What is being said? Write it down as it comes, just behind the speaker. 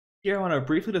Here I want to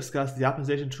briefly discuss the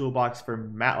optimization toolbox for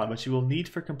Matlab, which you will need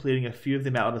for completing a few of the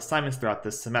Matlab assignments throughout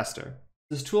this semester.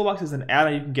 This toolbox is an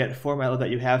add-on you can get for Matlab that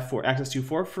you have for access to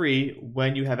for free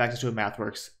when you have access to a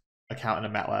MathWorks account and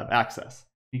a Matlab access.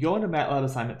 You go into Matlab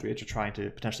assignment 3 that you're trying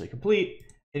to potentially complete,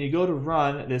 and you go to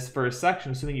run this first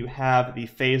section, assuming you have the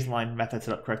phase line method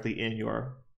set up correctly in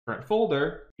your current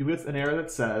folder. You get an error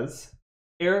that says,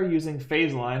 error using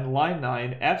phase line, line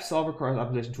 9, fsolve requires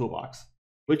optimization toolbox,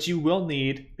 which you will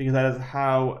need because that is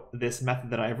how this method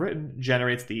that I've written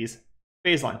generates these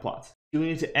phase line plots. You'll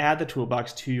need to add the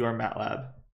toolbox to your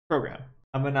Matlab program.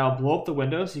 I'm going to now blow up the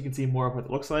window so you can see more of what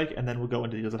it looks like, and then we'll go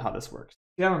into details of how this works.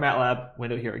 We have our Matlab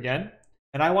window here again,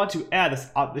 and I want to add this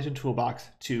optimization toolbox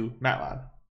to Matlab.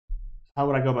 How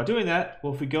would I go about doing that?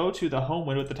 Well, if we go to the home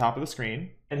window at the top of the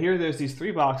screen, and here there's these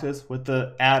three boxes with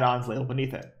the add-ons labeled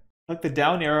beneath it. Click the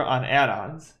down arrow on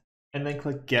add-ons, and then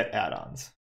click Get Add-ons.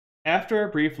 After a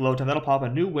brief load time, that'll pop up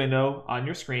a new window on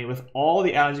your screen with all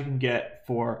the add-ons you can get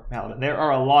for Matlab. There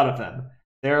are a lot of them.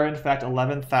 There are, in fact,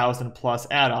 11,000 plus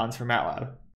add-ons for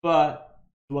Matlab. But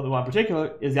the one in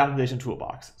particular is the optimization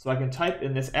toolbox. So I can type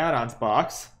in this add-ons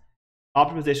box,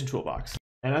 optimization toolbox.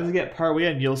 And as I get partway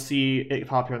in, you'll see it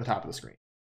pop here on the top of the screen.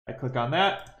 I click on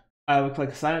that. I would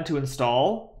click sign in to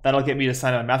install. That'll get me to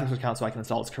sign in my MathWorks account so I can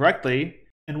install this correctly.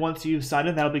 And once you've signed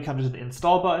in, that'll become just an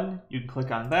install button. You can click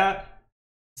on that.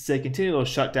 Say continue, it'll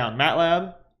shut down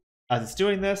Matlab as it's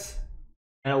doing this,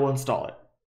 and it will install it.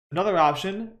 Another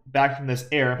option, back from this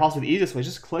error, and possibly the easiest way, is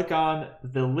just click on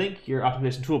the link here,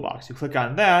 optimization toolbox. You click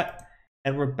on that,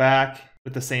 and we're back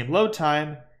with the same load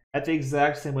time at the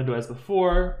exact same window as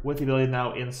before, with the ability to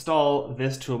now install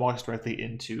this toolbox directly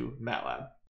into Matlab.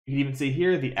 You can even see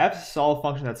here the fsolve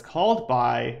function that's called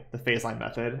by the phase line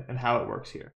method and how it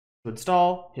works here. So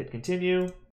install, hit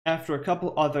continue. After a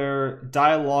couple other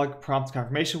dialog prompt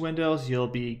confirmation windows, you'll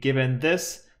be given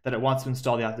this, that it wants to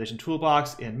install the optimization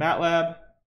toolbox in Matlab.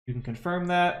 You can confirm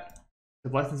that, the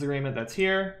license agreement that's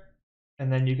here,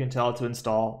 and then you can tell it to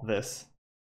install this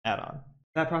add-on.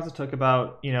 That process took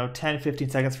about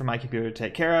 10-15 seconds for my computer to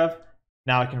take care of.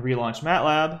 Now I can relaunch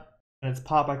Matlab, and it's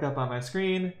popped back up on my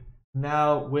screen.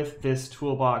 Now with this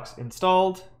toolbox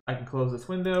installed, I can close this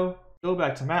window, go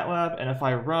back to Matlab, and if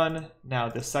I run now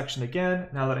this section again,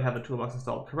 now that I have the toolbox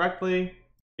installed correctly,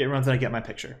 it runs and I get my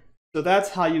picture. So that's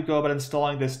how you go about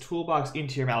installing this toolbox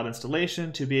into your Matlab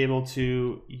installation to be able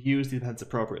to use these methods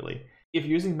appropriately. If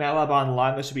you're using Matlab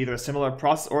Online, this should be either a similar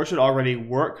process or it should already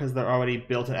work because they're already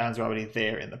built and add-ons are already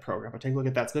there in the program. But take a look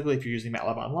at that specifically if you're using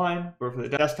Matlab Online. Or for the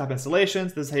desktop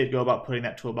installations, this is how you go about putting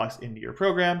that toolbox into your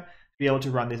program to be able to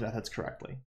run these methods correctly.